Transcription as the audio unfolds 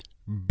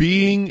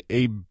Being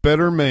a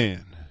Better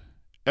Man,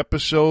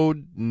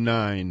 Episode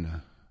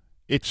 9.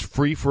 It's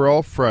Free for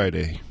All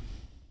Friday.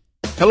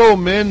 Hello,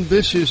 men.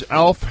 This is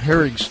Alf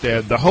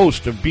Herigstad, the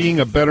host of Being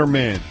a Better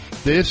Man.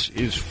 This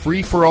is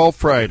Free for All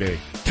Friday.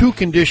 Two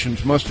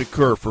conditions must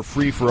occur for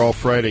Free for All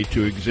Friday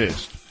to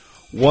exist.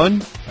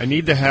 One, I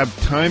need to have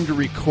time to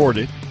record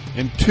it.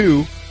 And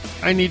two,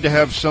 I need to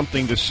have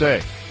something to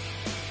say.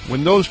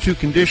 When those two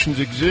conditions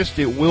exist,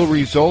 it will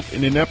result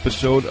in an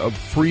episode of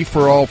Free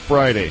for All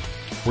Friday,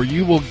 where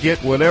you will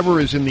get whatever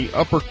is in the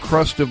upper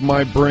crust of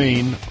my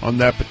brain on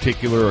that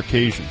particular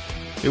occasion.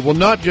 It will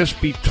not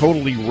just be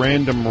totally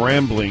random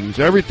ramblings.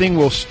 Everything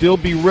will still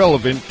be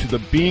relevant to the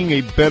Being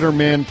a Better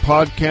Man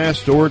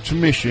podcast or its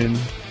mission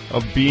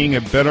of being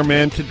a better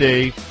man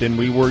today than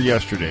we were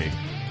yesterday.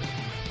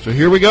 So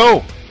here we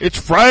go. It's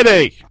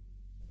Friday.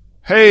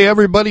 Hey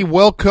everybody,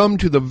 welcome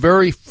to the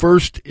very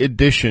first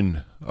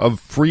edition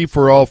of Free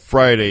for All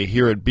Friday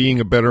here at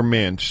Being a Better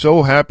Man.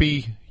 So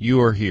happy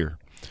you are here.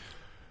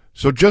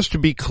 So just to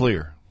be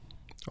clear,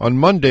 on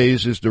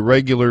Mondays is the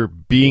regular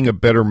Being a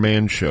Better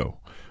Man show,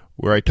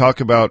 where I talk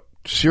about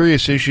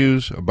serious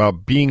issues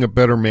about being a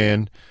better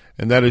man,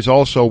 and that is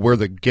also where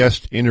the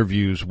guest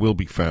interviews will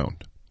be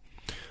found.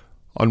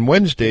 On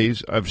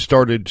Wednesdays, I've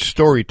started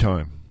Story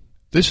Time.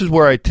 This is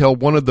where I tell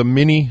one of the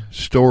many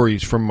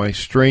stories from my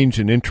strange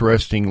and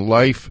interesting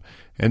life,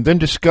 and then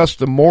discuss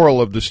the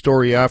moral of the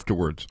story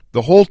afterwards,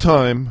 the whole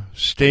time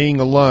staying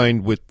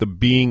aligned with the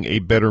Being a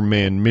Better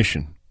Man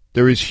mission.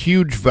 There is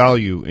huge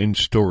value in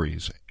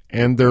stories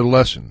and their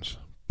lessons.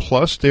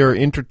 Plus, they are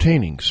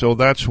entertaining, so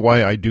that's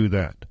why I do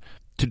that.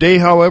 Today,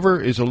 however,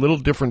 is a little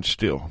different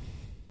still.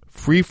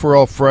 Free for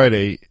All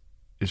Friday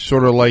is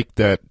sort of like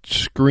that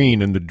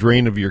screen in the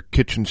drain of your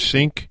kitchen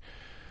sink.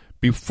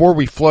 Before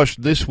we flush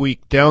this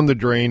week down the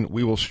drain,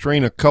 we will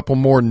strain a couple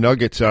more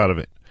nuggets out of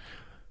it.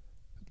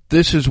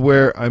 This is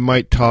where I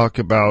might talk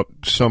about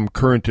some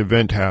current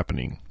event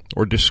happening,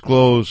 or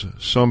disclose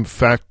some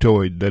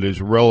factoid that is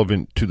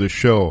relevant to the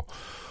show.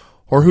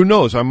 Or who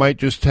knows, I might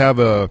just have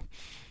a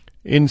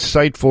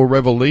insightful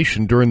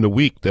revelation during the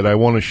week that I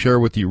want to share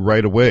with you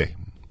right away.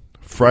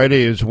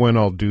 Friday is when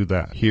I'll do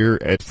that, here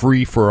at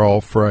Free for All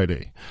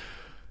Friday.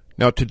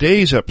 Now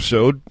today's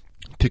episode,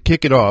 to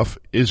kick it off,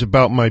 is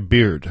about my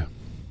beard.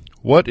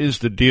 What is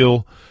the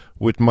deal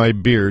with my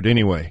beard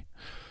anyway?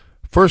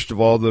 First of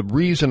all, the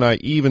reason I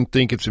even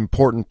think it's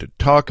important to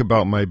talk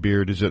about my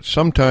beard is that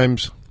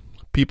sometimes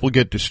people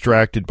get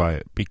distracted by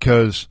it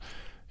because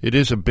it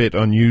is a bit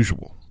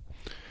unusual.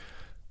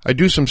 I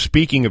do some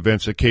speaking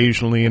events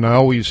occasionally, and I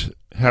always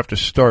have to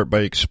start by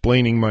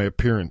explaining my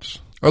appearance.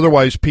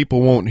 Otherwise,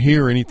 people won't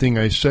hear anything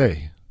I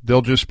say.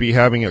 They'll just be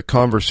having a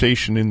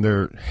conversation in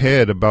their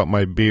head about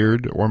my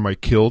beard or my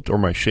kilt or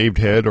my shaved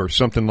head or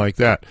something like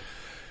that.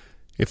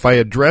 If I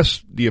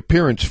address the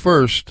appearance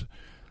first,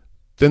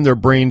 then their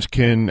brains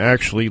can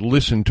actually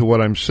listen to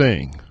what I'm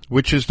saying,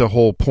 which is the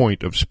whole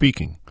point of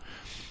speaking.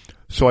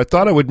 So I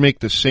thought I would make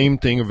the same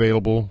thing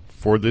available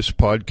for this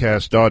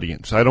podcast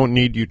audience. I don't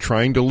need you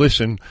trying to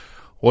listen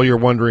while you're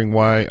wondering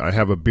why I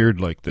have a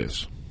beard like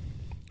this.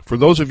 For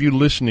those of you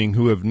listening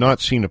who have not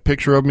seen a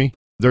picture of me,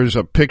 there's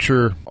a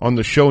picture on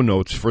the show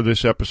notes for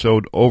this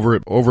episode over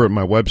at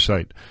my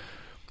website.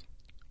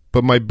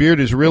 But my beard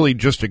is really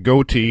just a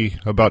goatee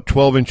about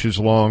 12 inches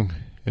long,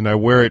 and I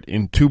wear it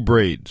in two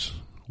braids,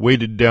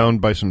 weighted down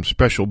by some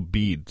special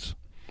beads.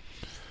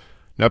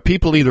 Now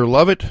people either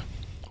love it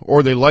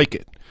or they like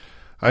it.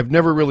 I've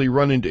never really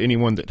run into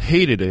anyone that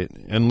hated it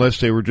unless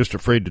they were just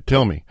afraid to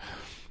tell me.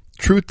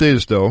 Truth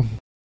is, though,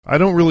 I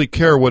don't really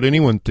care what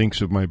anyone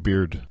thinks of my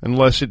beard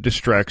unless it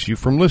distracts you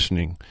from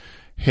listening,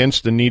 hence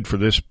the need for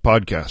this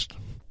podcast.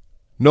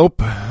 Nope,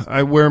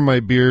 I wear my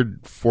beard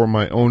for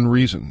my own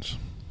reasons.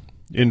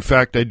 In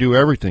fact, I do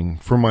everything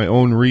for my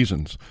own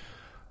reasons.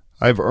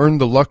 I've earned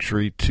the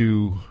luxury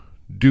to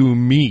do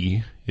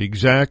me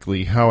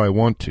exactly how I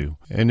want to,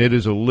 and it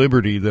is a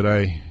liberty that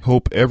I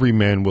hope every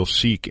man will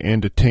seek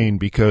and attain,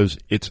 because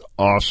it's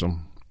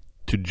awesome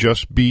to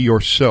just be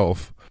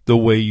yourself the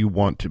way you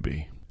want to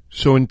be.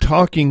 So in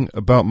talking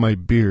about my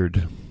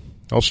beard,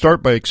 I'll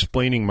start by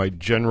explaining my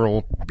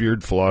general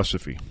beard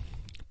philosophy.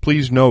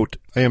 Please note,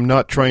 I am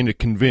not trying to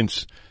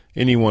convince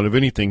anyone of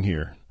anything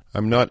here.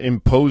 I'm not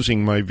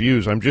imposing my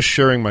views, I'm just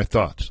sharing my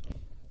thoughts.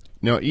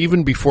 Now,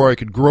 even before I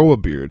could grow a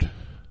beard,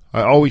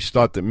 I always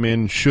thought that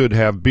men should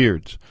have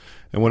beards.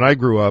 And when I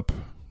grew up,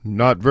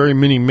 not very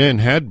many men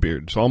had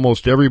beards.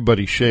 Almost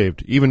everybody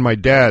shaved. Even my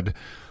dad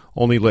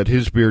only let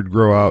his beard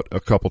grow out a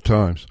couple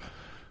times.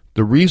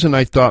 The reason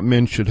I thought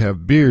men should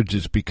have beards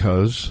is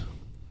because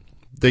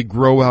they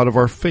grow out of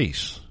our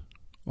face,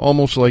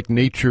 almost like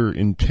nature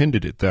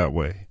intended it that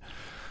way.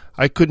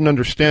 I couldn't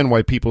understand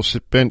why people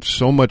spent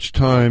so much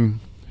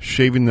time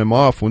shaving them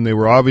off when they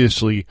were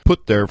obviously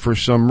put there for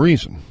some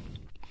reason.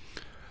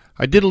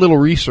 I did a little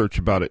research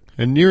about it,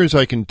 and near as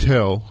I can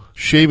tell,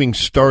 shaving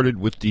started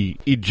with the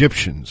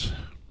Egyptians.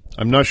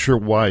 I'm not sure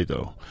why,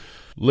 though.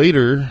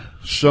 Later,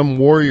 some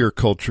warrior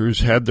cultures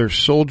had their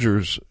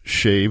soldiers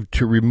shaved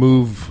to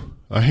remove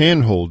a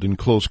handhold in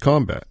close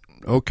combat.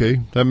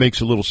 Okay, that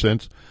makes a little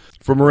sense.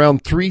 From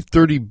around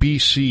 330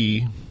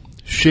 BC,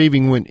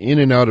 shaving went in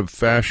and out of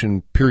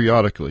fashion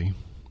periodically,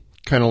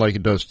 kind of like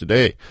it does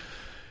today.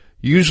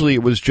 Usually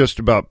it was just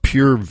about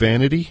pure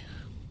vanity,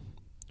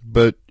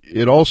 but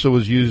it also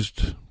was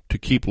used to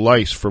keep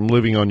lice from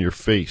living on your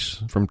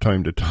face from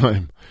time to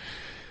time.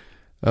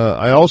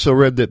 I also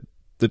read that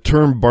the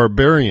term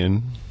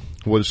barbarian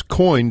was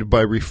coined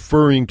by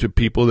referring to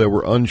people that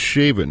were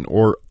unshaven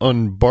or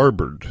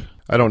unbarbered.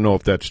 I don't know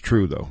if that's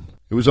true, though.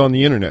 It was on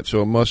the internet,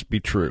 so it must be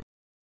true.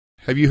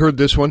 Have you heard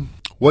this one?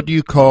 What do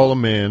you call a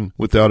man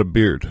without a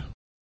beard?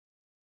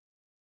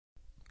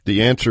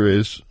 The answer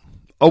is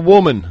a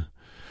woman.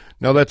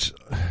 Now, that's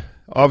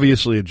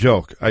obviously a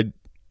joke.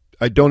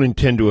 I don't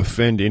intend to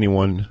offend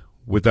anyone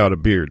without a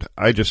beard.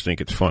 I just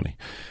think it's funny.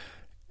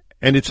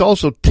 And it's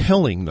also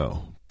telling,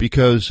 though,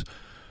 because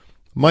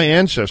my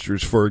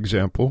ancestors, for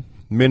example,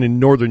 men in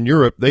Northern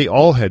Europe, they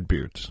all had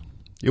beards.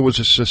 It was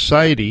a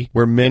society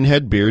where men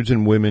had beards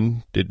and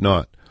women did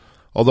not.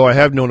 Although I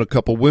have known a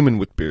couple women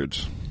with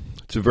beards.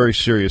 It's a very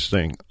serious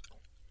thing.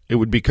 It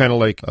would be kind of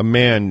like a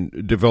man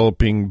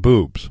developing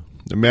boobs.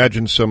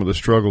 Imagine some of the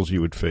struggles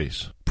you would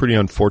face. Pretty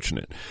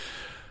unfortunate.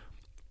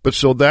 But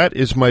so that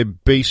is my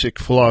basic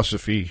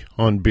philosophy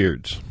on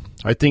beards.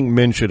 I think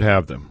men should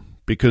have them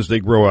because they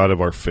grow out of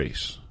our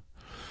face.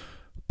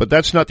 But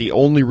that's not the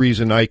only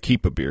reason I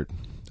keep a beard.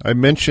 I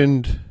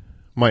mentioned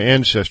my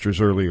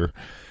ancestors earlier.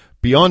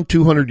 Beyond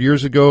 200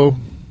 years ago,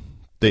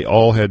 they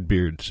all had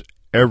beards.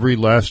 Every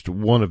last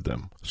one of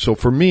them. So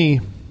for me,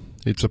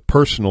 it's a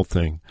personal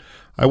thing.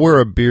 I wear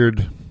a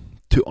beard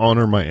to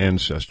honor my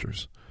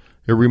ancestors.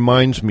 It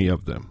reminds me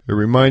of them. It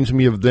reminds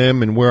me of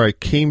them and where I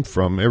came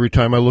from every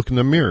time I look in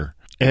the mirror.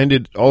 And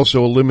it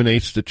also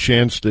eliminates the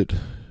chance that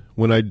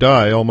when I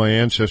die, all my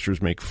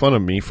ancestors make fun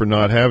of me for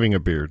not having a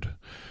beard.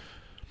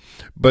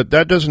 But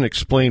that doesn't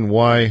explain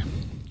why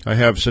I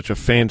have such a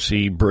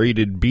fancy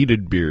braided,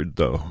 beaded beard,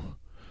 though.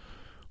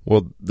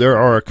 Well, there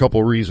are a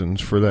couple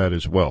reasons for that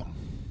as well.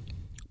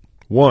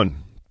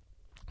 One,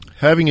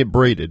 having it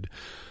braided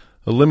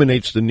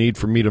eliminates the need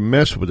for me to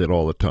mess with it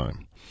all the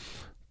time.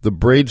 The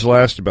braids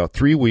last about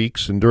 3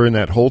 weeks, and during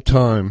that whole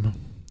time,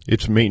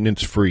 it's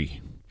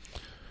maintenance-free.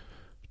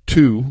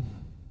 Two,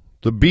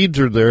 the beads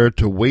are there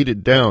to weight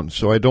it down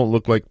so I don't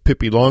look like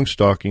Pippi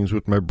Longstockings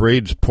with my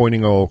braids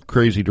pointing all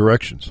crazy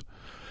directions.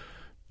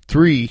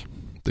 Three,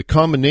 the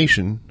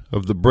combination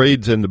of the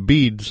braids and the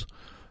beads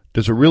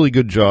does a really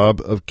good job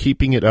of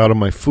keeping it out of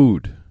my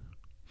food.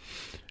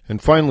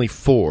 And finally,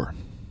 four,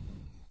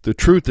 the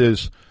truth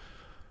is,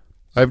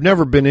 I've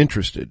never been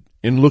interested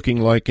in looking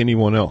like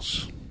anyone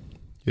else.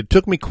 It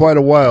took me quite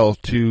a while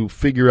to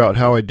figure out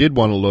how I did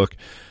want to look,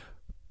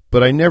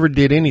 but I never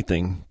did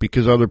anything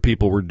because other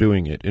people were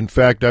doing it. In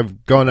fact,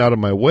 I've gone out of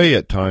my way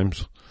at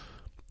times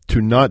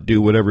to not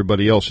do what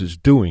everybody else is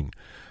doing.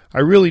 I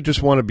really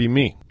just want to be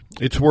me.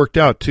 It's worked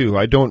out, too.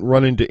 I don't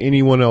run into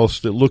anyone else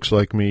that looks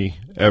like me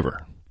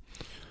ever.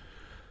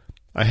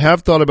 I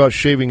have thought about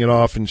shaving it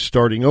off and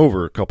starting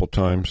over a couple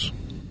times,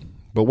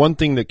 but one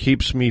thing that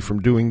keeps me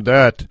from doing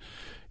that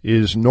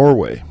is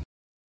Norway,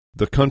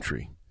 the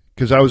country.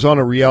 Because I was on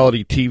a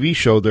reality TV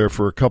show there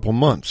for a couple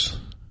months,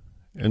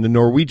 and the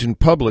Norwegian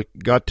public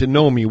got to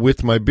know me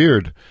with my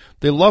beard.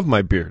 They love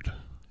my beard,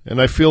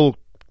 and I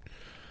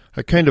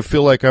kind of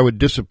feel like I would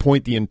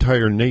disappoint the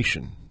entire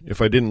nation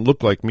if I didn't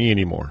look like me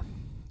anymore,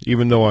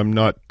 even though I'm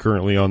not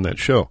currently on that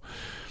show.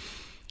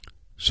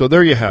 So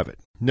there you have it.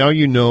 Now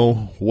you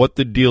know what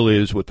the deal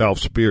is with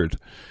Alf's beard.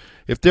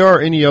 If there are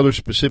any other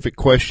specific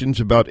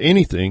questions about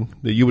anything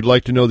that you would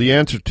like to know the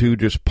answer to,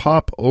 just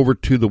pop over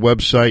to the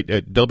website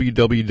at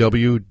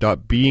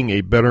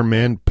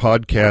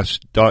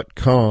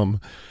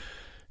www.beingabettermanpodcast.com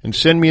and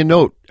send me a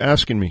note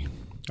asking me.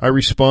 I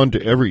respond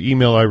to every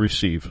email I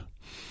receive.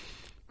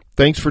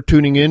 Thanks for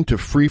tuning in to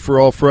Free for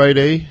All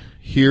Friday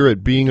here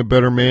at Being a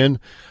Better Man.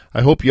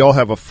 I hope you all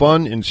have a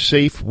fun and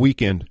safe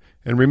weekend.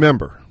 And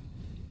remember,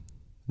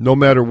 no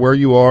matter where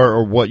you are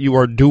or what you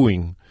are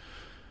doing,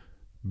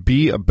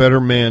 be a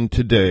better man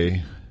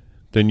today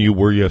than you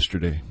were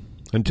yesterday.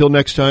 Until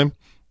next time,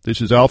 this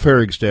is Alf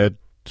Herigstad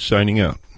signing out.